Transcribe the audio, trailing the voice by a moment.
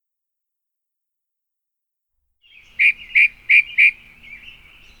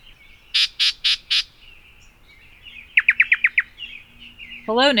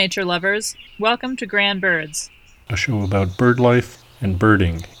Hello, nature lovers. Welcome to Grand Birds, a show about bird life and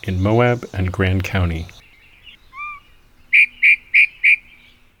birding in Moab and Grand County.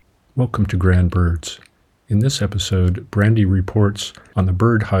 Welcome to Grand Birds. In this episode, Brandy reports on the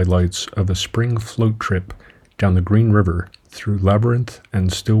bird highlights of a spring float trip down the Green River through Labyrinth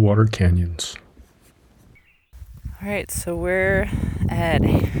and Stillwater Canyons. All right, so we're at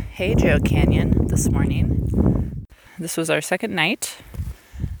Hajo Canyon this morning. This was our second night.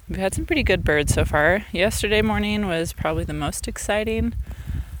 We've had some pretty good birds so far. Yesterday morning was probably the most exciting.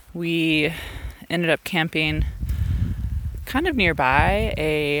 We ended up camping kind of nearby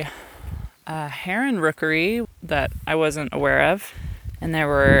a heron rookery that I wasn't aware of. And there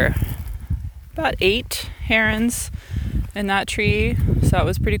were about 8 herons in that tree, so that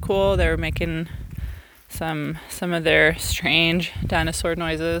was pretty cool. They were making some of their strange dinosaur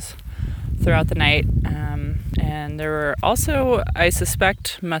noises throughout the night. And there were also, I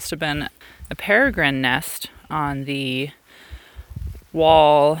suspect, must have been a peregrine nest on the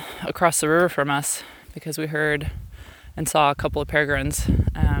wall across the river from us, because we heard and saw a couple of peregrines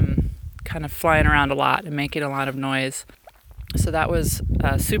kind of flying around a lot and making a lot of noise. So that was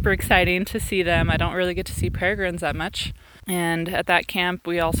super exciting to see them. I don't really get to see peregrines that much. And at that camp,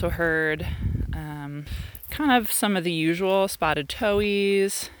 we also heard kind of some of the usual spotted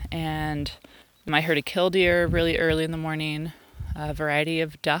towhees, and I heard a killdeer really early in the morning. A variety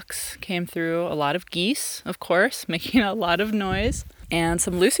of ducks came through, a lot of geese, of course, making a lot of noise, and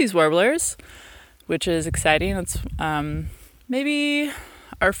some Lucy's warblers, which is exciting. It's maybe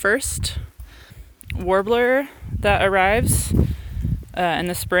our first warbler that arrives in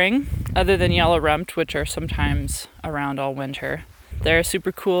the spring, other than yellow-rumped, which are sometimes around all winter. They're a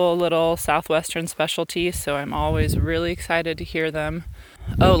super cool little southwestern specialty, so I'm always really excited to hear them.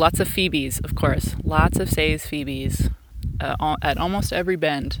 Oh, lots of phoebes, of course. Lots of Say's phoebes at almost every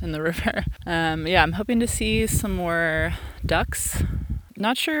bend in the river. I'm hoping to see some more ducks.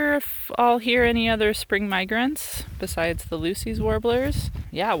 Not sure if I'll hear any other spring migrants besides the Lucy's warblers.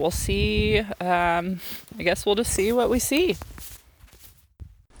 Yeah, we'll see. I guess we'll just see what we see.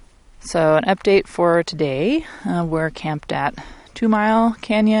 So an update for today. We're camped at 2 Mile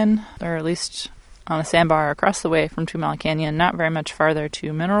Canyon, or at least on a sandbar across the way from 2 Mile Canyon, not very much farther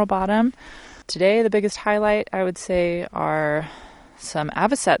to Mineral Bottom. Today, the biggest highlight, I would say, are some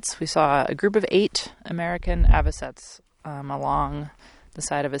avocets. We saw a group of 8 American avocets along the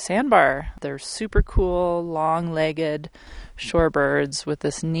side of a sandbar. They're super cool, long-legged shorebirds with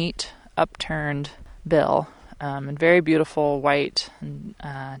this neat upturned bill, and very beautiful white and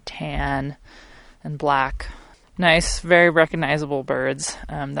tan and black. Nice, very recognizable birds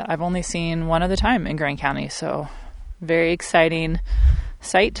that I've only seen one other time in Grand County, so very exciting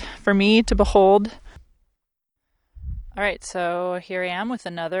sight for me to behold. All right, so here I am with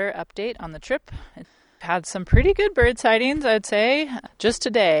another update on the trip. Had some pretty good bird sightings, I'd say. Just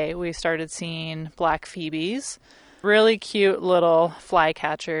today, we started seeing black phoebes, really cute little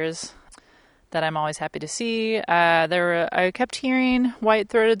flycatchers that I'm always happy to see. I kept hearing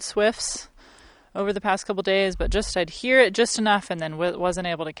white-throated swifts over the past couple days, but I'd hear it just enough, and then wasn't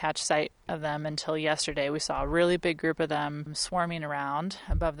able to catch sight of them until yesterday. We saw a really big group of them swarming around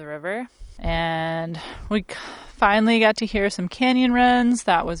above the river, and we finally got to hear some canyon wrens.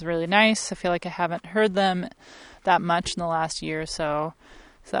 That was really nice. I feel like I haven't heard them that much in the last year or so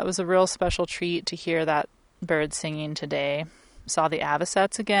that was a real special treat to hear that bird singing today. Saw the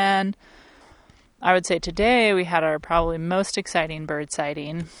avocets again. I would say today we had our probably most exciting bird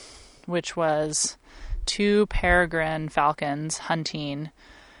sighting, which was 2 peregrine falcons hunting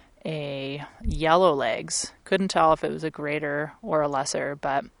a yellowlegs. Couldn't tell if it was a greater or a lesser,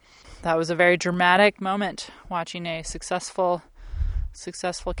 but that was a very dramatic moment, watching a successful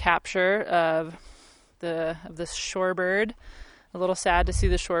capture of this shorebird. A little sad to see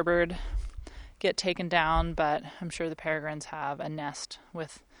the shorebird get taken down, but I'm sure the peregrines have a nest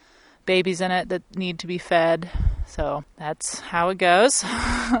with babies in it that need to be fed, so that's how it goes.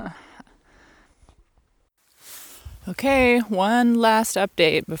 Okay, one last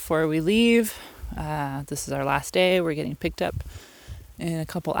update before we leave. This is our last day. We're getting picked up in a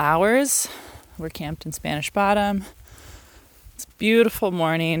couple hours. We're camped in Spanish Bottom. It's a beautiful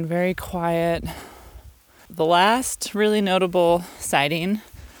morning, very quiet. The last really notable sighting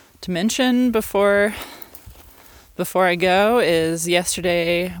to mention before I go is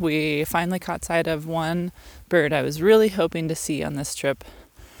yesterday we finally caught sight of one bird I was really hoping to see on this trip.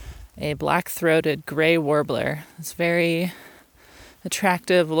 A black-throated gray warbler. It's very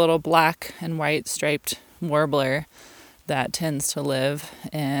attractive little black and white striped warbler that tends to live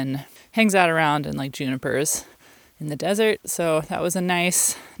and hangs out around in like junipers in the desert. So that was a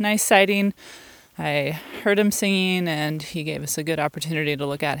nice sighting. I heard him singing, and he gave us a good opportunity to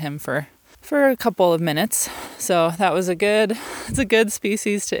look at him for a couple of minutes. So that was it's a good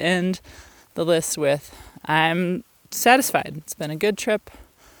species to end the list with. I'm satisfied. It's been a good trip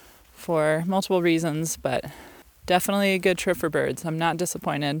for multiple reasons, but definitely a good trip for birds. I'm not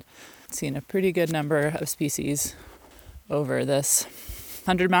disappointed. Seen a pretty good number of species over this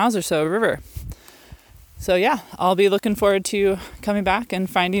 100 miles or so river. So yeah, I'll be looking forward to coming back and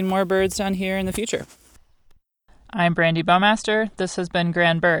finding more birds down here in the future. I'm Brandy Bowmaster. This has been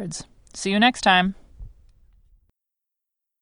Grand Birds. See you next time.